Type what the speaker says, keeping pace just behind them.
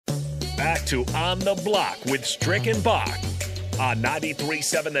back to On the Block with Strick and Bach on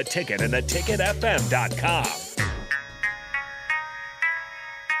 93.7 The Ticket and theticketfm.com.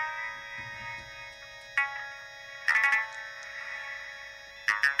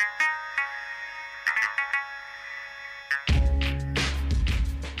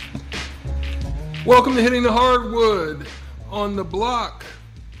 Welcome to Hitting the Hardwood on the Block.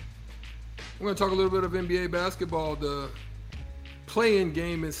 We're going to talk a little bit of NBA basketball. The play-in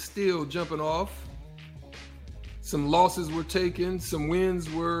game is still jumping off. Some losses were taken. Some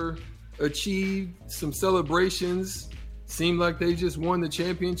wins were achieved. Some celebrations seem like they just won the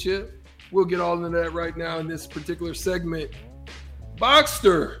championship. We'll get all into that right now in this particular segment.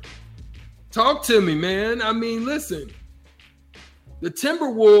 Boxster, talk to me, man. I mean, listen. The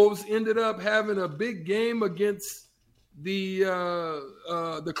Timberwolves ended up having a big game against the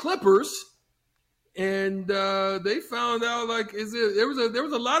Clippers, and they found out there was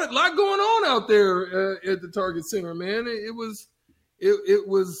a lot going on out there at the Target Center, man. It was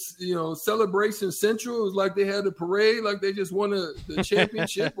celebration central. It was like they had a parade, like they just won the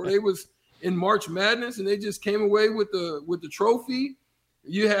championship, or they was in March Madness and they just came away with the trophy.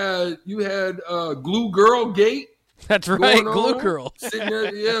 You had Glue Girl Gate. That's right, Glue Girl. Sitting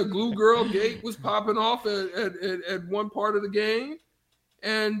there, yeah, Glue Girl Gate was popping off at one part of the game.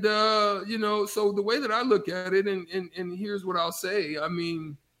 And, so the way that I look at it, and here's what I'll say. I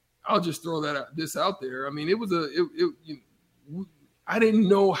mean, I'll just throw this out there. I mean, I didn't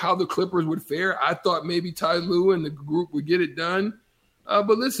know how the Clippers would fare. I thought maybe Ty Lue and the group would get it done.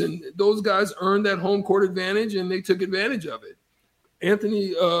 But listen, those guys earned that home court advantage, and they took advantage of it.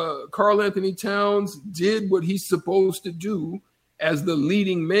 Karl Anthony Towns did what he's supposed to do as the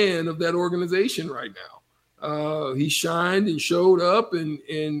leading man of that organization right now. He shined and showed up, and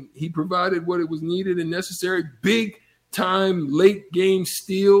he provided what it was needed and necessary. Big time late game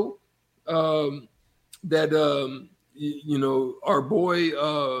steal that our boy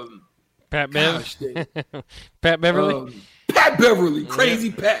Pat Beverly. Pat Beverly,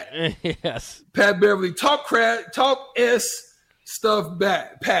 crazy Pat. Yes, Pat Beverly, talk S. Stuff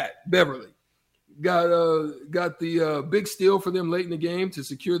back. Pat Beverly got the big steal for them late in the game to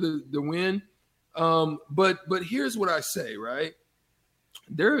secure the win. But here's what I say, right?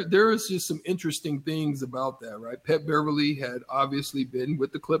 There is just some interesting things about that, right? Pat Beverly had obviously been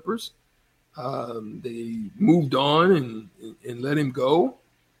with the Clippers. They moved on and let him go,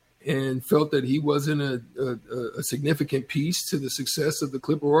 and felt that he wasn't a significant piece to the success of the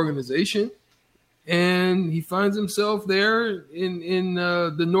Clipper organization. And he finds himself there in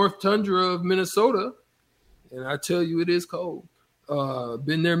the North Tundra of Minnesota. And I tell you, it is cold.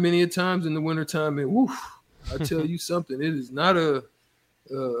 Been there many a times in the wintertime. And woof, I tell you something, it is not a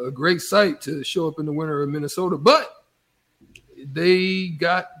great sight to show up in the winter of Minnesota. But they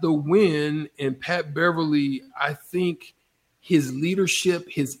got the win. And Pat Beverly, I think his leadership,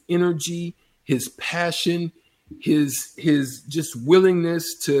 his energy, his passion, his just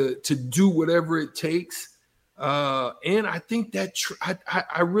willingness to do whatever it takes, and I think that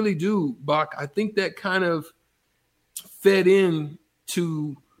I really do, Bach. I think that kind of fed in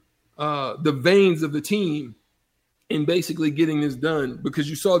to the veins of the team in basically getting this done, because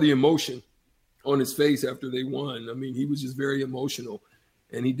you saw the emotion on his face after they won. I mean, he was just very emotional,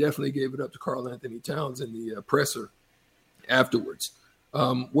 and he definitely gave it up to Karl Anthony Towns in the presser afterwards.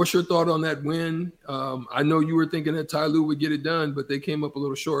 What's your thought on that win? I know you were thinking that Ty Lue would get it done, but they came up a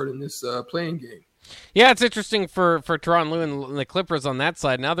little short in this playing game. Yeah, it's interesting for Tyronn Lue and the Clippers on that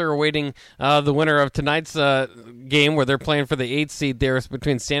side. Now they're awaiting the winner of tonight's game, where they're playing for the 8th seed there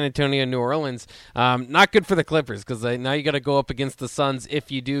between San Antonio and New Orleans. Not good for the Clippers, because now you got to go up against the Suns if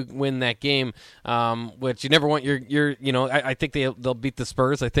you do win that game, which you never want I think they'll beat the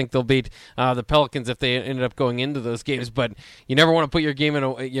Spurs. I think they'll beat the Pelicans if they ended up going into those games, but you never want to put your game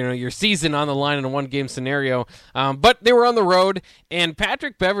in your season on the line in a one-game scenario. But they were on the road, and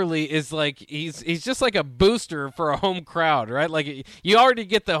Patrick Beverly is like, he's just like a booster for a home crowd, right? Like, you already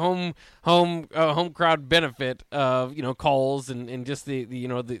get the home crowd benefit of calls and just the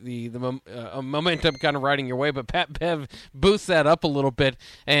momentum kind of riding your way, but Pat Bev boosts that up a little bit,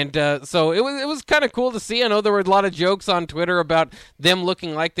 and so it was kind of cool to see. I know there were a lot of jokes on Twitter about them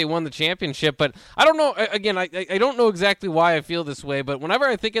looking like they won the championship, but I don't know. Again, I don't know exactly why I feel this way, but whenever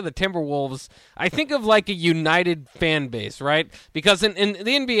I think of the Timberwolves, I think of like a united fan base, right? Because in the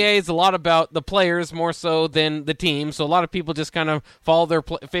NBA, it's a lot about the play players more so than the team. So a lot of people just kind of follow their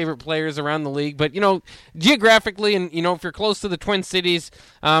favorite players around the league. But, geographically and, if you're close to the Twin Cities,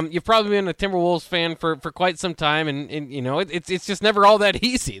 you've probably been a Timberwolves fan for quite some time. And it's just never all that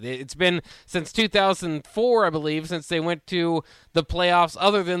easy. It's been since 2004, I believe, since they went to the playoffs,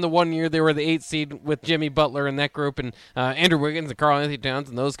 other than the 1 year they were the 8th seed with Jimmy Butler and that group and Andrew Wiggins and Karl Anthony Towns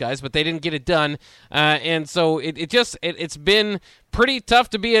and those guys, but they didn't get it done. And so it's been pretty tough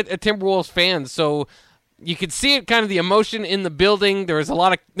to be a Timberwolves fan. So you could see it, kind of the emotion in the building. There was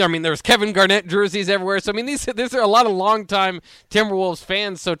there was Kevin Garnett jerseys everywhere. So, these are a lot of longtime Timberwolves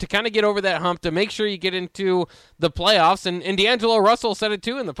fans. So to kind of get over that hump, to make sure you get into the playoffs, and D'Angelo Russell said it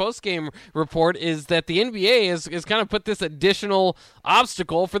too in the postgame report, is that the NBA has kind of put this additional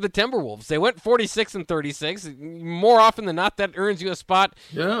obstacle for the Timberwolves. They went 46-36. More often than not, that earns you a spot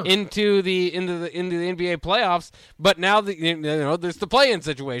into the NBA playoffs. But now there's the play-in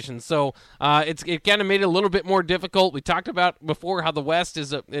situation. So it kind of made it a little bit more difficult. We talked about before how the West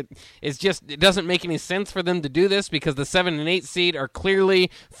it doesn't make any sense for them to do this, because the 7 and 8 seed are clearly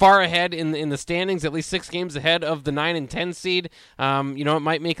far ahead in the standings, at least 6 games ahead of the 9 and 10 seed. It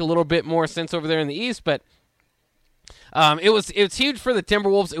might make a little bit more sense over there in the East, but it was huge for the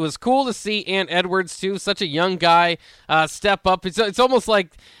Timberwolves. It was cool to see Ant Edwards too, such a young guy, step up. It's almost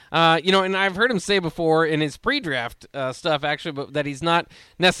like and I've heard him say before in his pre-draft stuff, actually, but that he's not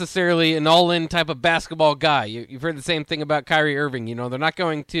necessarily an all-in type of basketball guy. You've heard the same thing about Kyrie Irving. They're not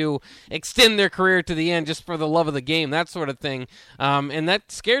going to extend their career to the end just for the love of the game, that sort of thing. And that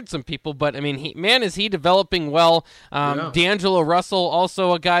scared some people. But, is he developing well? D'Angelo Russell,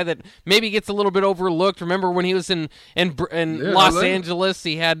 also a guy that maybe gets a little bit overlooked. Remember when he was in Los Angeles,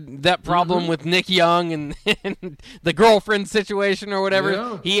 he had that problem with Nick Young and the girlfriend situation or whatever.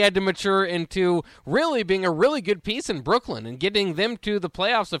 Yeah. He had to mature into really being a really good piece in Brooklyn, and getting them to the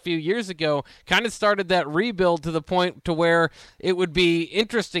playoffs a few years ago kind of started that rebuild to the point to where it would be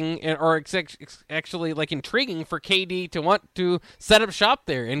interesting or actually like intriguing for KD to want to set up shop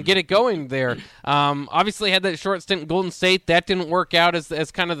there and get it going there. Obviously had that short stint in Golden State. That didn't work out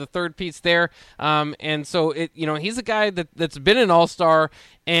as kind of the third piece there. And so he's a guy that's been an all-star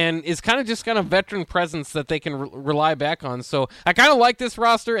and is kind of veteran presence that they can rely back on. So I kind of like this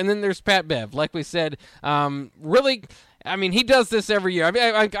roster. And then there's Pat Bev, like we said, really. He does this every year.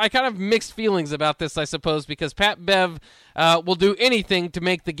 I kind of mixed feelings about this, I suppose, because Pat Bev will do anything to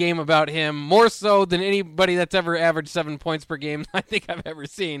make the game about him, more so than anybody that's ever averaged 7 points per game I think I've ever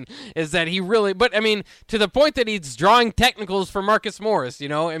seen, is that he really, but to the point that he's drawing technicals for Marcus Morris,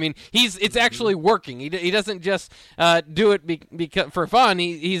 it's actually working. He doesn't just do it because for fun.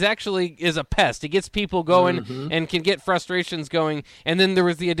 He's actually is a pest. He gets people going and can get frustrations going. And then there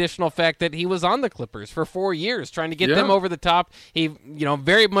was the additional fact that he was on the Clippers for 4 years trying to get them over the top. He,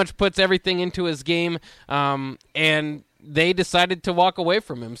 very much puts everything into his game, and they decided to walk away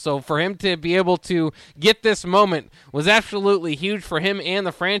from him. So for him to be able to get this moment was absolutely huge for him and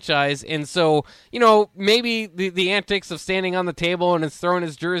the franchise. And so, maybe the antics of standing on the table and throwing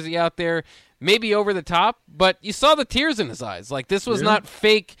his jersey out there, maybe over the top, but you saw the tears in his eyes. Like, this was not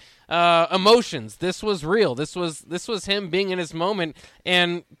fake emotions. This was real. This was him being in his moment.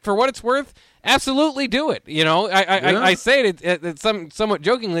 And for what it's worth, absolutely do it. I say it somewhat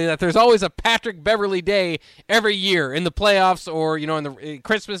jokingly that there's always a Patrick Beverley Day every year in the playoffs, or in the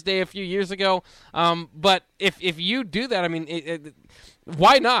Christmas Day a few years ago. But if you do that,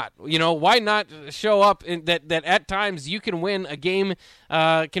 why not? Why not show up that at times you can win a game,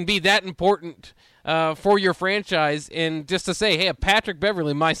 can be that important for your franchise, and just to say, hey, a Patrick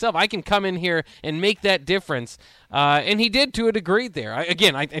Beverley, myself, I can come in here and make that difference. And he did to a degree there. I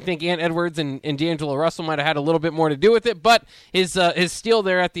think Ant Edwards and D'Angelo Russell might have had a little bit more to do with it, but his steal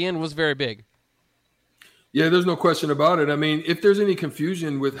there at the end was very big. Yeah, there's no question about it. If there's any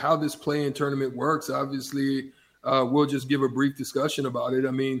confusion with how this play-in tournament works, obviously we'll just give a brief discussion about it.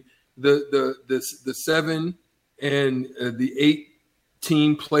 The 7 and the 8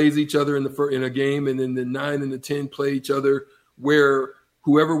 team plays each other in a game, and then the 9 and the 10 play each other, where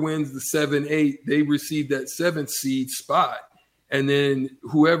whoever wins the 7-8, they receive that 7th seed spot. And then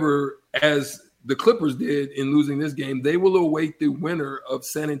whoever, as the Clippers did in losing this game, they will await the winner of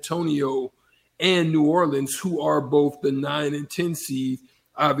San Antonio and New Orleans, who are both the 9 and 10 seeds.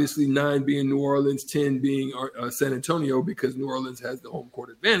 Obviously 9 being New Orleans, 10 being San Antonio, because New Orleans has the home court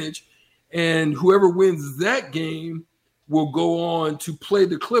advantage. And whoever wins that game will go on to play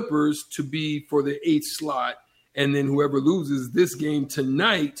the Clippers to be for the 8th slot. And then whoever loses this game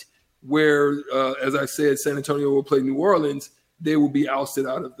tonight, where, as I said, San Antonio will play New Orleans, they will be ousted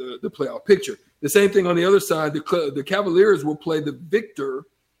out of the playoff picture. The same thing on the other side, the Cavaliers will play the victor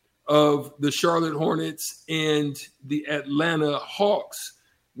of the Charlotte Hornets and the Atlanta Hawks,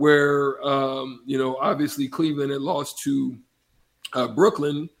 where, obviously Cleveland had lost to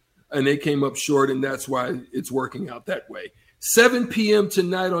Brooklyn, and they came up short, and that's why it's working out that way. 7 p.m.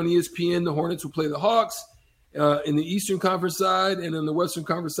 tonight on ESPN, the Hornets will play the Hawks in the Eastern Conference side, and in the Western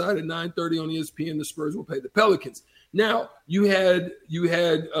Conference side at 9:30 on ESPN, the Spurs will play the Pelicans. Now, you had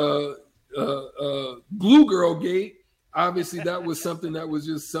Glue Girl Gate. Obviously, that was something that was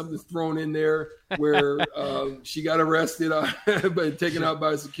just something thrown in there where she got arrested but taken out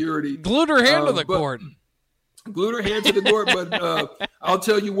by security. Glued her hand to the court. Glued her hand to the court, but I'll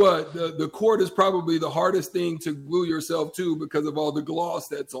tell you what, the court is probably the hardest thing to glue yourself to because of all the gloss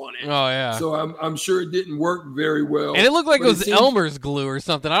that's on it. Oh, yeah. So I'm sure it didn't work very well. And it looked like it was Elmer's glue or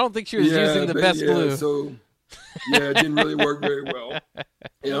something. I don't think she was using the best glue. So, it didn't really work very well. And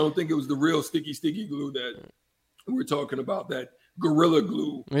I don't think it was the real sticky glue that we're talking about, that Gorilla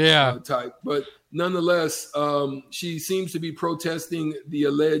Glue type. But nonetheless, she seems to be protesting the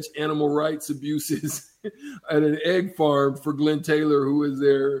alleged animal rights abuses at an egg farm for Glenn Taylor, who is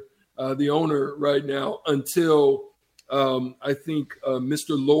the owner right now, until I think Mr.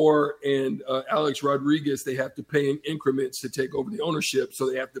 Lohr and Alex Rodriguez, they have to pay in increments to take over the ownership. So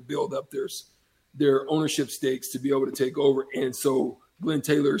they have to build up their ownership stakes to be able to take over. And so Glenn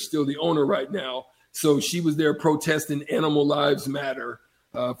Taylor is still the owner right now. So she was there protesting Animal Lives Matter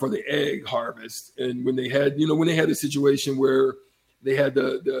for the egg harvest. And when they had a situation where they had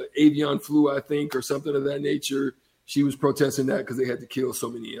the avian flu, I think, or something of that nature, she was protesting that because they had to kill so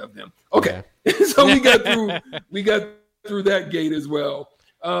many of them. Okay, so we got through that gate as well.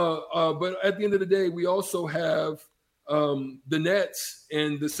 But at the end of the day, we also have the Nets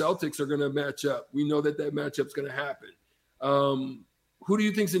and the Celtics are going to match up. We know that matchup's going to happen. Who do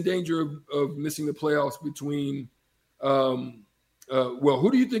you think's in danger of missing the playoffs between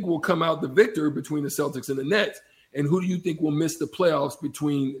who do you think will come out the victor between the Celtics and the Nets? And who do you think will miss the playoffs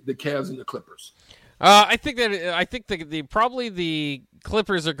between the Cavs and the Clippers? I think probably the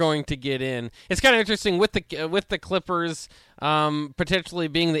Clippers are going to get in. It's kind of interesting with the Clippers potentially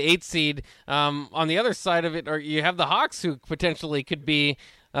being the 8th seed. On the other side of it, or you have the Hawks, who potentially could be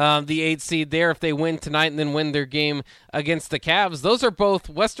the 8th seed there if they win tonight and then win their game against the Cavs. Those are both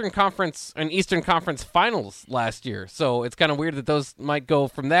Western Conference and Eastern Conference finals last year. So it's kind of weird that those might go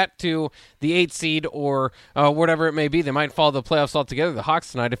from that to the 8th seed or whatever it may be. They might follow the playoffs altogether, the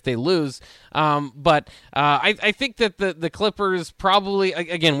Hawks tonight, if they lose. But I think that the Clippers probably,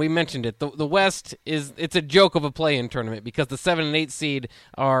 again, we mentioned it, the West it's a joke of a play-in tournament because the 7 and 8 seed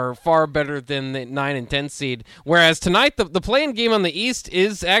are far better than the 9 and 10 seed. Whereas tonight, the play-in game on the East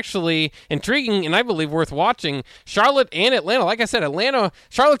is actually intriguing and I believe worth watching. Charlotte and Atlanta, like I said,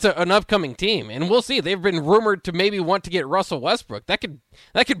 Charlotte's an upcoming team, and we'll see. They've been rumored to maybe want to get Russell Westbrook. That could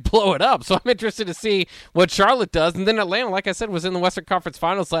blow it up. So I'm interested to see what Charlotte does. And then Atlanta, like I said, was in the Western Conference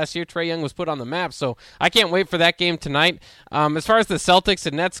Finals last year. Trae Young was put on the map, so I can't wait for that game tonight. As far as the Celtics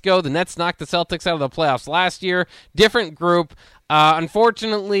and Nets go, the Nets knocked the Celtics out of the playoffs last year. Different group.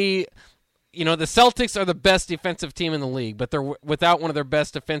 Unfortunately, the Celtics are the best defensive team in the league, but they're without one of their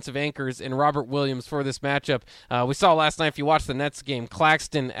best defensive anchors in Robert Williams for this matchup. We saw last night, if you watched the Nets game,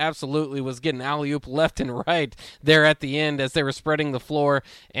 Claxton absolutely was getting alley-oop left and right there at the end as they were spreading the floor,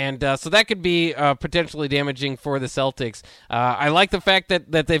 and so that could be potentially damaging for the Celtics. I like the fact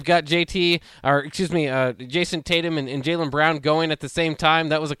that they've got Jason Tatum and Jaylen Brown going at the same time.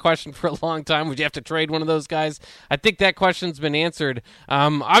 That was a question for a long time. Would you have to trade one of those guys? I think that question's been answered.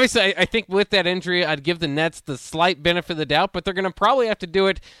 Obviously, I think with that injury, I'd give the Nets the slight benefit of the doubt, but they're going to probably have to do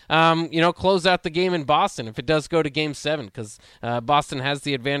it, close out the game in Boston if it does go to Game 7, because Boston has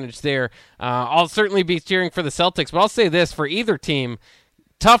the advantage there. I'll certainly be cheering for the Celtics, but I'll say this, for either team,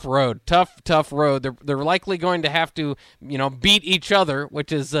 tough road. They're likely going to have to, beat each other,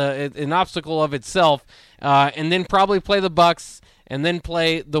 which is an obstacle of itself, and then probably play the Bucks, and then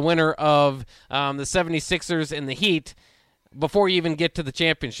play the winner of the 76ers and the Heat before you even get to the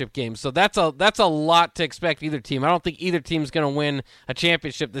championship game. So that's a lot to expect either team. I don't think either team's going to win a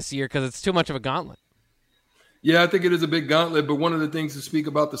championship this year because it's too much of a gauntlet. Yeah, I think it is a big gauntlet, but one of the things to speak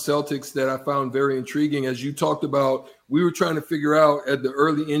about the Celtics that I found very intriguing, as you talked about, we were trying to figure out at the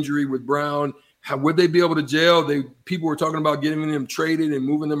early injury with Brown, how would they be able to gel? People were talking about getting them traded and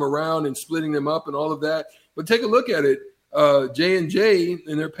moving them around and splitting them up and all of that. But take a look at it. J&J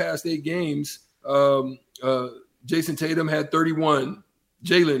in their past 8 games, Jason Tatum had 31,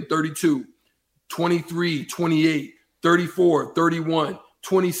 Jaylen 32, 23, 28, 34, 31,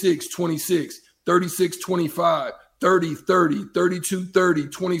 26, 26, 36, 25, 30, 30, 32, 30,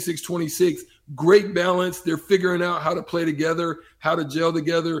 26, 26. great balance. They're figuring out how to play together, how to gel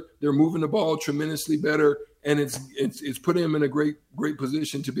together. They're moving the ball tremendously better, and it's put them in a great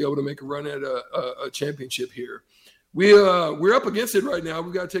position to be able to make a run at a championship here. We're up against it right now.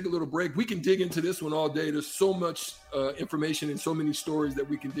 We got to take a little break. We can dig into this one all day. There's so much information and so many stories that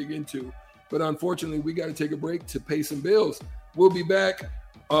we can dig into. But unfortunately, we got to take a break to pay some bills. We'll be back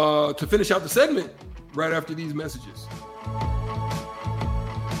to finish out the segment right after these messages.